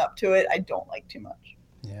leading up to it, I don't like too much.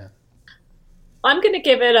 Yeah. I'm going to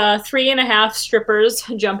give it a 3.5 strippers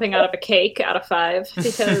jumping out of a cake out of 5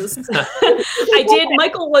 because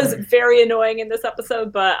Michael was very annoying in this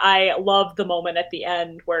episode, but I love the moment at the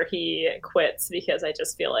end where he quits because I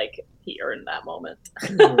just feel like he earned that moment.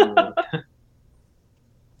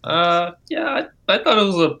 Yeah, I thought it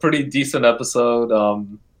was a pretty decent episode. A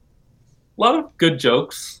lot of good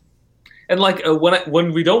jokes. And like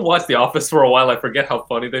when we don't watch The Office for a while, I forget how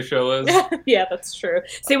funny the show is. Yeah, that's true.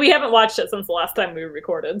 See, we haven't watched it since the last time we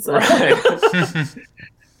recorded. So. Right.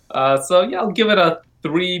 So yeah, I'll give it a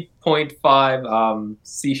 3.5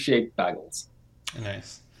 C-shaped bagels.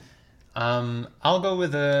 Nice. I'll go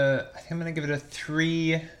with I think I'm gonna give it a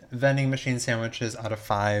 3 vending machine sandwiches out of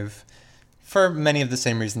 5, for many of the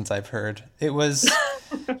same reasons I've heard. It was,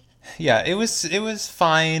 it was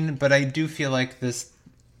fine, but I do feel like this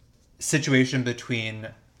situation between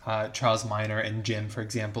Charles Minor and Jim, for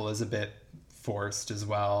example, is a bit forced as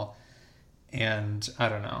well. And I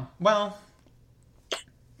don't know. Well,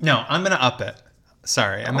 no, I'm going to up it.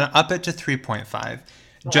 Sorry, I'm going to up it to 3.5.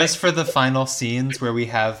 Just for the final scenes where we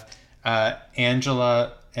have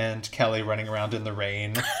Angela and Kelly running around in the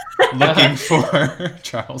rain looking for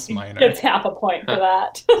Charles Minor. It's half a point for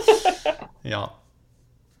that. Yeah.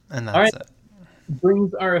 And that's it.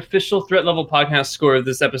 Brings our official threat level podcast score of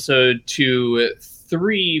this episode to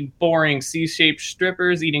 3 boring C-shaped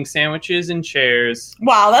strippers eating sandwiches in chairs.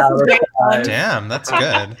 Wow, that's a great one. Damn, that's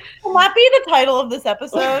good. Will that be the title of this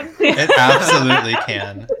episode? It absolutely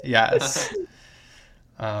can. Yes.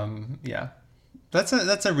 Yeah.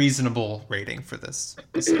 That's a reasonable rating for this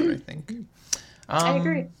episode, I think. I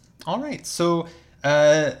agree. All right. So,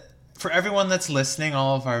 for everyone that's listening,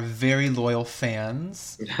 all of our very loyal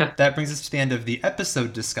fans, that brings us to the end of the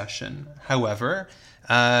episode discussion. However,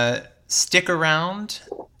 stick around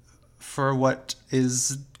for what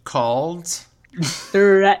is called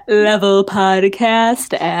Threat Level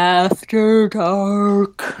Podcast After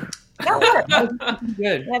Dark.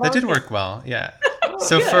 Good. That did work well, yeah.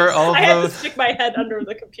 So for all I had to those, stick my head under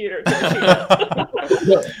the computer.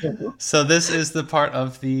 so this is the part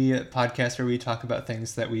of the podcast where we talk about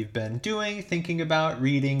things that we've been doing, thinking about,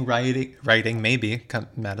 reading, writing, maybe, come,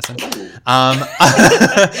 Madison,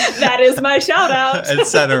 That is my shout out,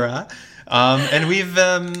 etc. And we've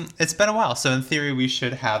it's been a while, so in theory we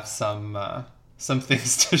should have some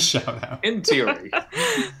things to shout out. In theory.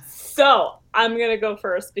 So I'm going to go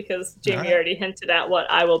first because Jamie All right. already hinted at what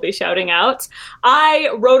I will be shouting out. I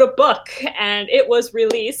wrote a book and it was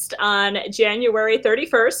released on January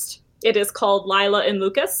 31st. It is called Lila and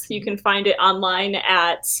Lucas. You can find it online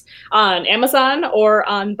on Amazon or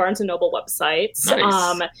on Barnes & Noble websites.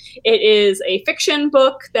 Nice. It is a fiction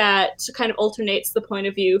book that kind of alternates the point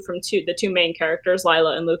of view from the two main characters,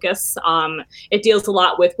 Lila and Lucas. It deals a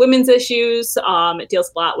lot with women's issues. It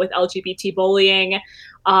deals a lot with LGBT bullying.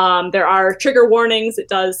 There are trigger warnings. It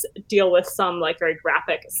does deal with some like very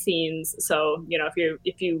graphic scenes. So, you know,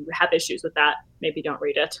 if you have issues with that, maybe don't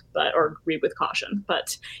read it, or read with caution.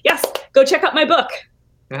 But yes, go check out my book.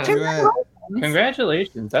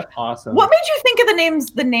 Congratulations. That's awesome. What made you think of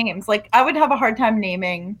the names? Like, I would have a hard time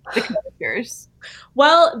naming the characters.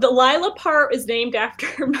 Well, the Lila part is named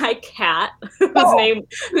after my cat,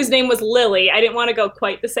 whose name was Lily. I didn't want to go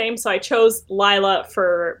quite the same, so I chose Lila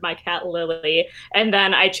for my cat Lily, and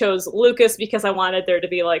then I chose Lucas because I wanted there to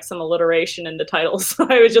be like some alliteration in the title. So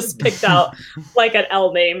I just picked out like an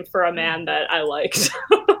L name for a man that I liked.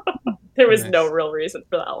 There was no real reason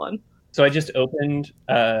for that one. So I just opened,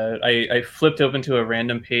 I flipped open to a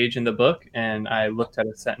random page in the book, and I looked at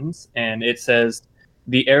a sentence, and it says,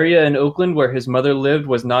 "The area in Oakland where his mother lived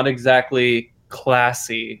was not exactly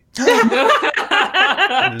classy."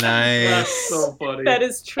 Nice. That's so funny. That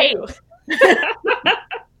is true.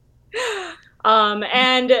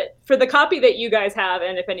 And for the copy that you guys have,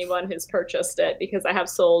 and if anyone has purchased it, because I have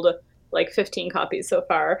sold like 15 copies so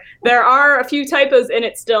far, there are a few typos in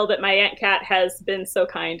it still that my Aunt Cat has been so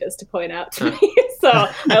kind as to point out to me. So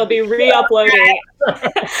I'll be re-uploading.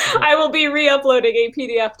 I will be re-uploading a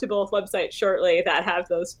PDF to both websites shortly that have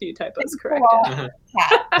those few typos corrected.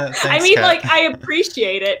 Thanks, I mean, Kat. like, I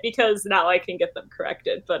appreciate it because now I can get them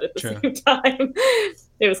corrected, but at the True. same time,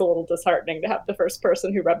 it was a little disheartening to have the first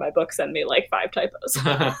person who read my book send me like 5 typos.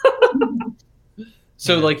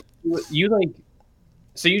 So like you like,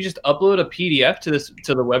 so you just upload a PDF to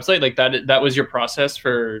the website, like that was your process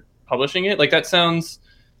for publishing it? Like that sounds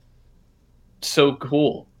so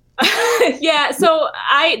cool. Yeah, so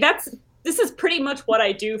this is pretty much what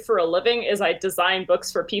I do for a living, is I design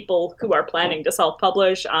books for people who are planning to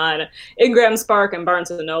self-publish on Ingram Spark and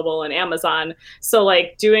Barnes & Noble and Amazon. So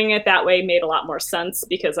like doing it that way made a lot more sense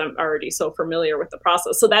because I'm already so familiar with the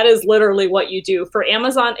process. So that is literally what you do. For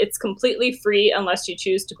Amazon, it's completely free unless you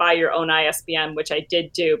choose to buy your own ISBN, which I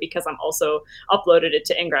did do because I'm also uploaded it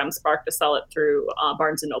to Ingram Spark to sell it through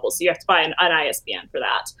Barnes & Noble. So you have to buy an ISBN for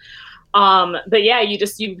that. But yeah, you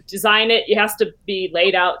design it. It has to be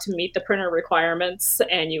laid out to meet the printer requirements,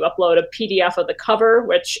 and you upload a PDF of the cover,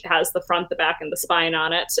 which has the front, the back, and the spine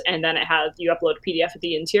on it. And then you upload a PDF of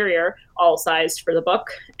the interior, all sized for the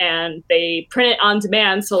book, and they print it on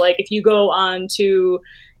demand. So like if you go on to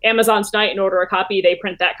Amazon tonight and order a copy, they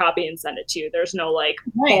print that copy and send it to you. There's no like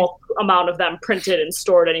bulk amount of them printed and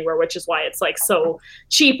stored anywhere, which is why it's like so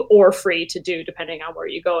cheap or free to do depending on where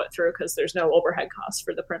you go it through, because there's no overhead costs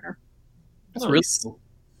for the printer. That's really cool.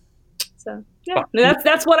 So yeah, and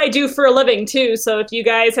that's what I do for a living too. So if you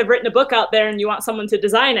guys have written a book out there and you want someone to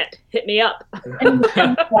design it, hit me up.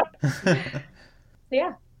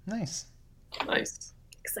 Yeah. Nice. Nice.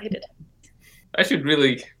 Excited. I should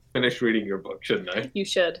really finish reading your book, shouldn't I? You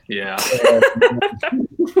should. Yeah.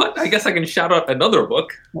 But I guess I can shout out another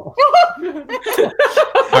book.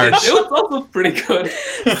 Harsh. It was also pretty good.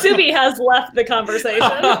 Subi has left the conversation.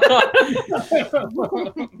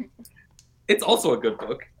 It's also a good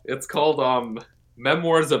book. It's called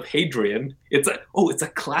Memoirs of Hadrian. It's a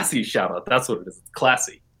classy shout out. That's what it is. It's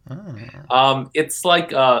classy. Oh. It's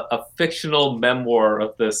like a fictional memoir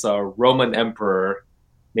of this Roman emperor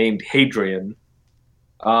named Hadrian.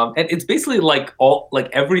 And it's basically like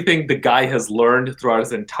everything the guy has learned throughout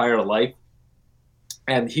his entire life.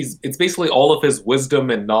 And it's basically all of his wisdom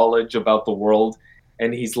and knowledge about the world,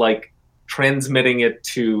 and he's like transmitting it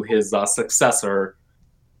to his successor,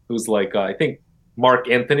 who's like I think Mark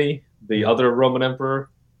Antony, the other Roman emperor.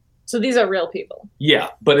 So these are real people. Yeah,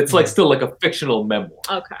 but it's like still like a fictional memoir.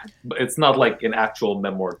 Okay. But it's not like an actual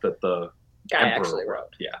memoir that the Guy emperor actually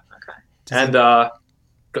wrote. Yeah. Okay. And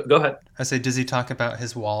go ahead. I say, does he talk about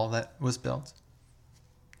his wall that was built?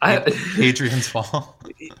 I Hadrian's wall.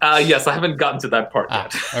 Yes, I haven't gotten to that part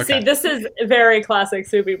yet. Okay. See, this is very classic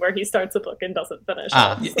Subi, where he starts a book and doesn't finish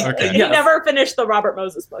it. So okay. He Yes. never finished the Robert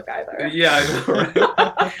Moses book either. Yeah, I know, right?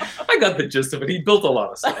 I got the gist of it. He built a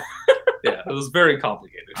lot of stuff. Yeah, it was very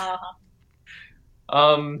complicated.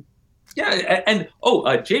 Uh-huh. Yeah, and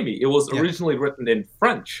Jamie, it was originally written in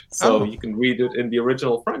French, so you can read it in the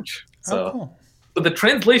original French. So, Oh, cool. but the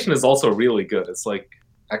translation is also really good. It's like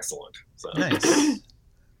excellent. So. Nice.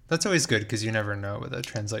 That's always good because you never know with a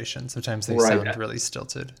translation. Sometimes they Right. sound really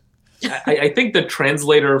stilted. I think the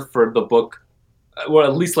translator for the book, well,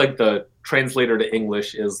 at least like the translator to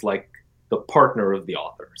English, is like the partner of the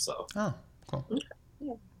author. So. Oh, cool.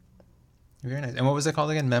 Yeah. Very nice. And what was it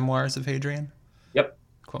called again? Memoirs of Hadrian? Yep.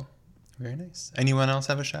 Cool. Very nice. Anyone else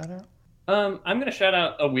have a shout out? I'm gonna shout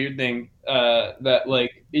out a weird thing that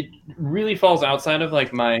like it really falls outside of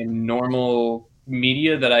like my normal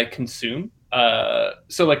media that I consume.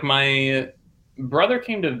 So like my brother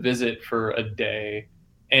came to visit for a day,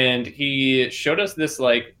 and he showed us this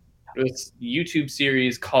YouTube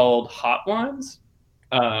series called Hot Ones,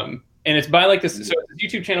 and it's by like this. So it's a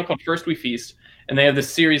YouTube channel called First We Feast, and they have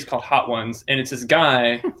this series called Hot Ones, and it's this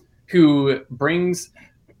guy who brings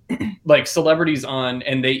like celebrities on,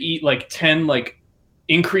 and they eat like 10 like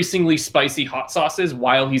increasingly spicy hot sauces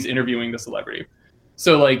while he's interviewing the celebrity.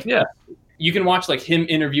 So like you can watch like him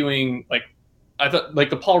interviewing like. I thought like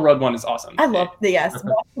the Paul Rudd one is awesome. I love the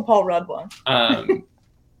Paul Rudd one.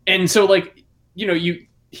 And so like, you know,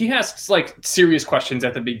 he asks like serious questions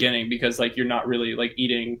at the beginning because like you're not really like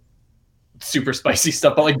eating super spicy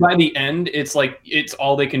stuff, but like by the end it's like it's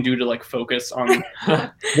all they can do to like focus on the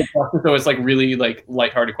question. So it's like really like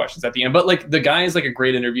lighthearted questions at the end, but like the guy is like a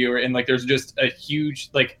great interviewer, and like there's just a huge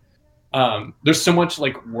like there's so much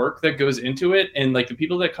like work that goes into it, and like the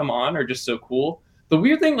people that come on are just so cool. The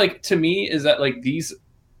weird thing like to me is that like these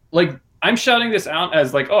like I'm shouting this out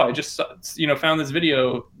as like, oh, I just found this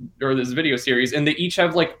video or this video series, and they each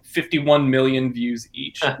have like 51 million views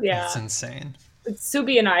each. Yeah, That's insane.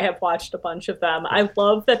 Subi and I have watched a bunch of them. I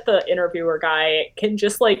love that the interviewer guy can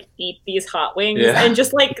just like eat these hot wings and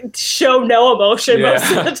just like show no emotion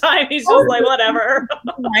most of the time. He's just like whatever,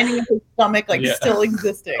 Minding of his stomach like still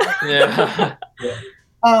existing. Yeah.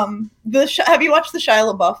 Have you watched the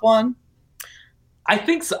Shia LaBeouf one? I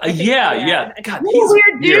think so. Yeah. God, He's he's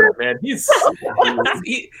weird, weird, man. He's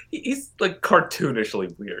like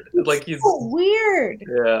cartoonishly weird. Like he's so weird.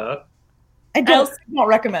 Yeah. I don't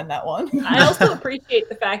recommend that one. I also appreciate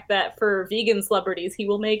the fact that for vegan celebrities, he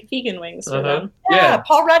will make vegan wings for them. Yeah,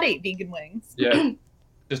 Paul Rudd ate vegan wings. Yeah.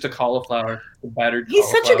 Just a cauliflower, a battered He's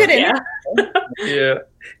such a good interviewer. Yeah.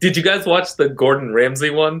 Did you guys watch the Gordon Ramsay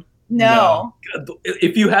one? No.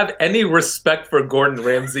 If you have any respect for Gordon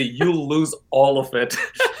Ramsay, you lose all of it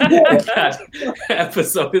in that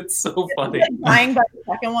episode. It's so funny. Is he dying by the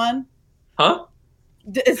second one? Huh?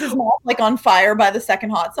 Is his mouth like on fire by the second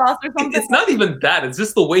hot sauce or something? It's not even that. It's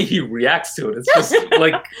just the way he reacts to it. It's just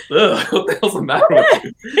like, ugh, what the hell's the matter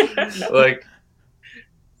with you? Like,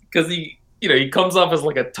 because he comes off as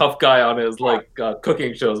like a tough guy on his like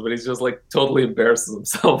cooking shows, but he's just like totally embarrasses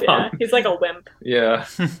himself. Yeah, he's like a wimp. Yeah.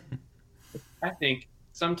 I think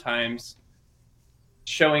sometimes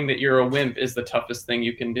showing that you're a wimp is the toughest thing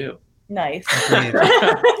you can do. Nice.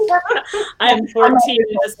 I'm 14.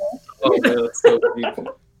 Oh, man, that's so deep.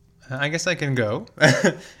 I guess I can go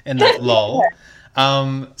in that lull.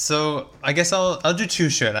 So I guess I'll do two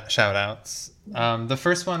shout outs. The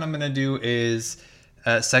first one I'm gonna do is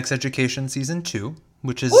Sex Education Season 2,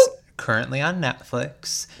 which is currently on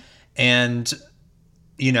Netflix, and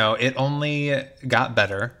it only got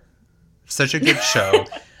better. Such a good show.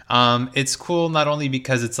 It's cool not only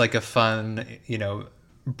because it's like a fun,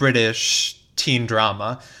 British teen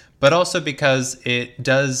drama, but also because it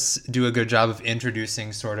does do a good job of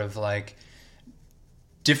introducing sort of like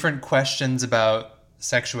different questions about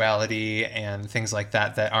sexuality and things like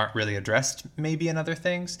that aren't really addressed maybe in other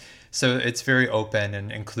things. So it's very open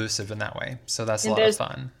and inclusive in that way. So that's a lot of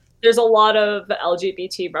fun. There's a lot of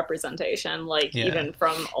LGBT representation, even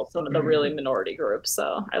from some of the really minority groups.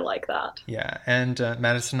 So I like that. Yeah. And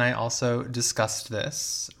Madison and I also discussed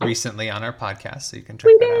this recently on our podcast. So you can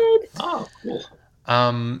check that out. Oh, cool.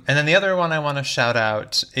 And then the other one I want to shout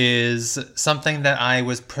out is something that I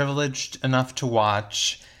was privileged enough to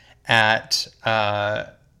watch at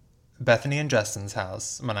Bethany and Justin's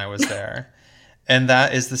house when I was there. And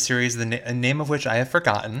that is the series, the name of which I have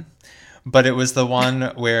forgotten. But it was the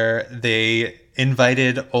one where they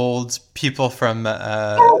invited old people from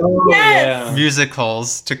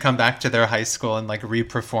musicals to come back to their high school and like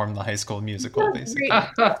re-perform the High School Musical, basically.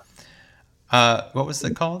 What was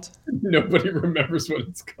it called? Nobody remembers what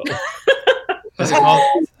it's called. Was it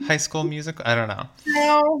called High School Musical? I don't know.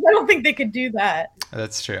 No, I don't think they could do that.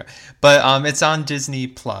 That's true. But it's on Disney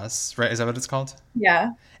Plus, right? Is that what it's called?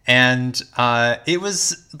 Yeah. And it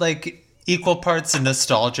was like equal parts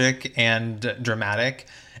nostalgic and dramatic.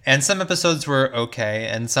 And some episodes were okay,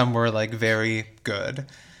 and some were like very good,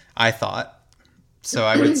 I thought. So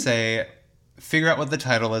I would say figure out what the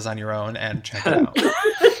title is on your own and check it out.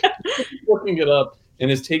 Looking it up,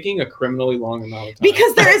 and it's taking a criminally long amount of time.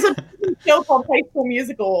 Because there is a show called High School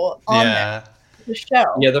Musical on the show.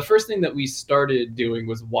 Yeah, the first thing that we started doing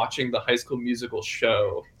was watching the High School Musical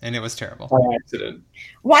show. And it was terrible. By accident.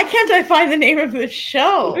 Why can't I find the name of the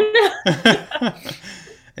show?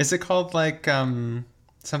 Is it called like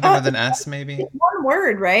something with an S maybe? It's one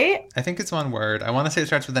word, right? I think it's one word. I want to say it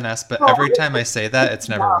starts with an S, but every time I say that, it's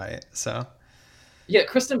never right. So yeah,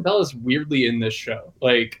 Kristen Bell is weirdly in this show.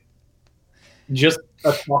 Like just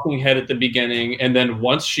a talking head at the beginning, and then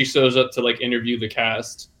once she shows up to like interview the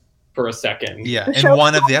cast for a second. Yeah, in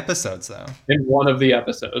one of the episodes, though. In one of the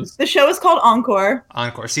episodes. The show is called Encore.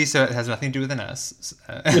 Encore. See, so it has nothing to do with an S.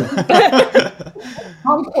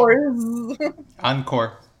 Encore.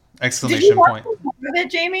 Encore! Exclamation point. Did you watch it,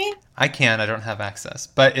 Jamie? I can. I don't have access,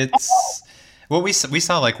 but it's well, we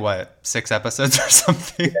saw like what 6 episodes or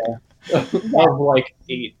something. Yeah. Of like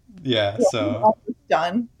 8. Yeah. So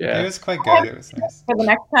done. Yeah, it was quite good. It was nice. For the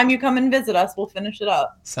next time you come and visit us, we'll finish it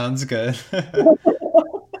up. Sounds good.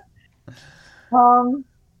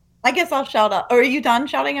 I guess I'll shout out. Or are you done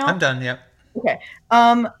shouting out? I'm done. Yep.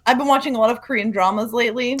 I've been watching a lot of Korean dramas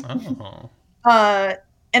lately. Oh.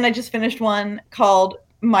 And I just finished one called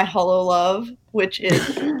My Hollow Love, which is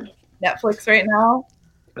Netflix right now.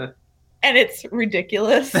 And it's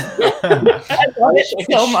ridiculous. I love it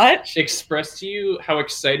so much. Express to you how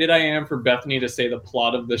excited I am for Bethany to say the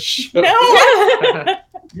plot of the show. No.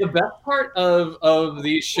 The best part of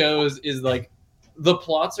these shows is like the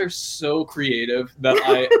plots are so creative that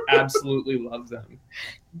I absolutely love them.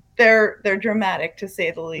 They're dramatic, to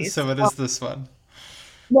say the least. So what is this one?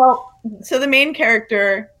 Well, so the main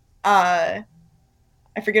character, I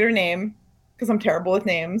forget her name because I'm terrible with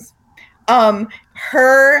names.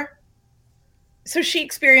 So she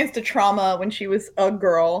experienced a trauma when she was a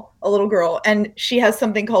little girl, and she has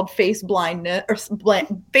something called face blindness,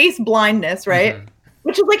 right? Mm-hmm.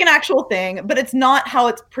 Which is like an actual thing, but it's not how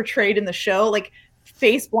it's portrayed in the show. Like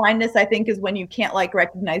face blindness, I think, is when you can't like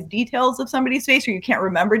recognize details of somebody's face, or you can't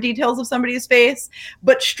remember details of somebody's face,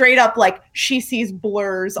 but straight up like she sees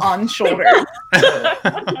blurs on shoulders. And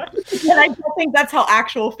I don't think that's how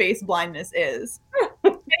actual face blindness is.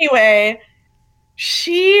 Anyway,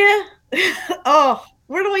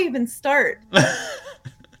 where do I even start?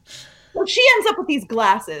 Well, she ends up with these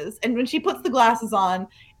glasses, and when she puts the glasses on,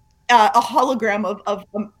 a hologram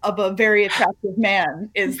of a very attractive man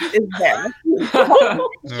is there.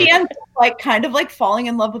 She ends up like kind of like falling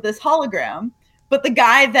in love with this hologram, but the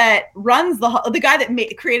guy that runs the guy that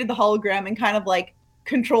created the hologram and kind of like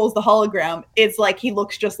controls the hologram is like, he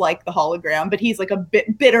looks just like the hologram, but he's like a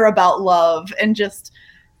bit bitter about love, and just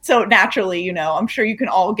so naturally, I'm sure you can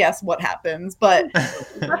all guess what happens. But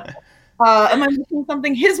am I missing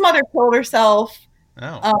something? His mother killed herself.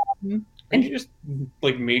 Oh. And you just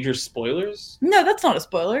like major spoilers? No, that's not a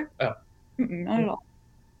spoiler. Oh. Not at all.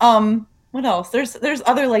 What else? There's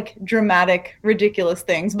other like dramatic, ridiculous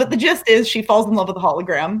things, but the gist is she falls in love with a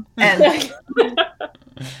hologram and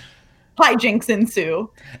hijinks ensue.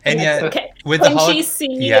 And yet, Okay. with Can she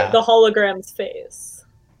see the hologram's face?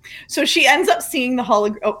 So she ends up seeing the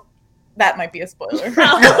hologram. Oh, that might be a spoiler.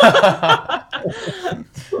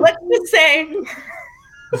 Let's just say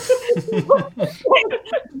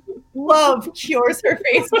love cures her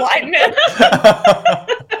face blindness.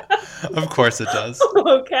 Of course it does.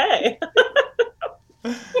 Okay.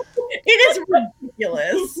 It is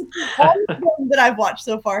ridiculous. All the films that I've watched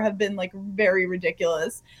so far have been like very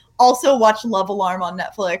ridiculous. Also watch Love Alarm on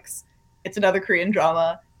Netflix. It's another Korean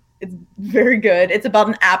drama. It's very good. It's about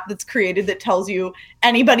an app that's created that tells you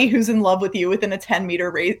anybody who's in love with you within a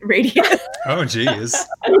 10-meter radius. Oh, geez.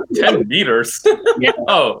 10 meters?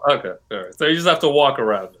 Oh, okay. All right. So you just have to walk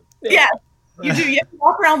around it. Yeah, you do. You have to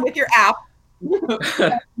walk around with your app.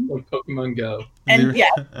 Like Pokemon Go. And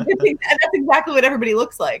yeah, that's exactly what everybody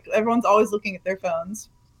looks like. Everyone's always looking at their phones.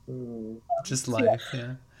 Just life,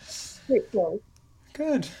 yeah. Great show.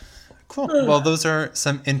 Good. Cool. Well, those are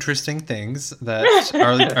some interesting things that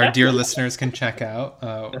our dear listeners can check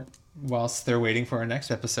out whilst they're waiting for our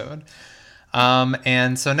next episode.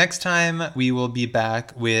 And so next time we will be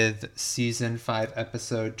back with season 5,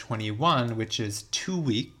 episode 21, which is 2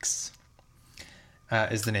 weeks,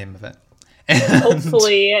 is the name of it. And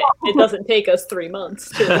hopefully it doesn't take us 3 months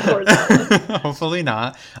to record that. Hopefully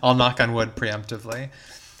not. I'll knock on wood preemptively.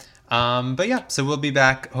 But yeah, so we'll be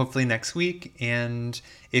back hopefully next week. And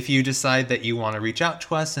if you decide that you want to reach out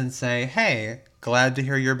to us and say, hey, glad to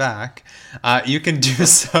hear you're back, you can do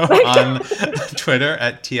so on Twitter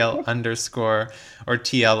at TL_ or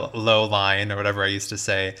TL lowline or whatever I used to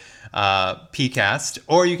say, PCast,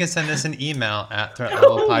 or you can send us an email at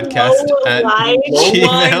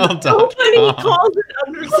threatlevelpodcast@gmail.com. Nobody calls it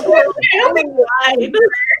underscore.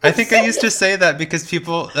 I think I used to say that because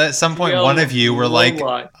people at some point, one of you were like,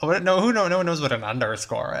 no one knows what an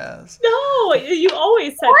underscore is. No, you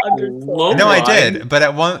always said underscore. No, I did,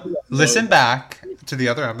 but listen back to the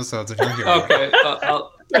other episodes if you hear it. Okay,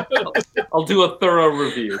 I'll do a thorough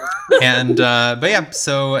review. And but yeah,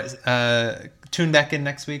 so tune back in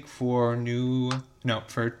next week for 2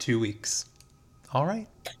 weeks. All right.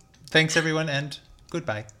 Thanks everyone, and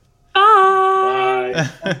goodbye. Bye.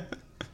 Bye.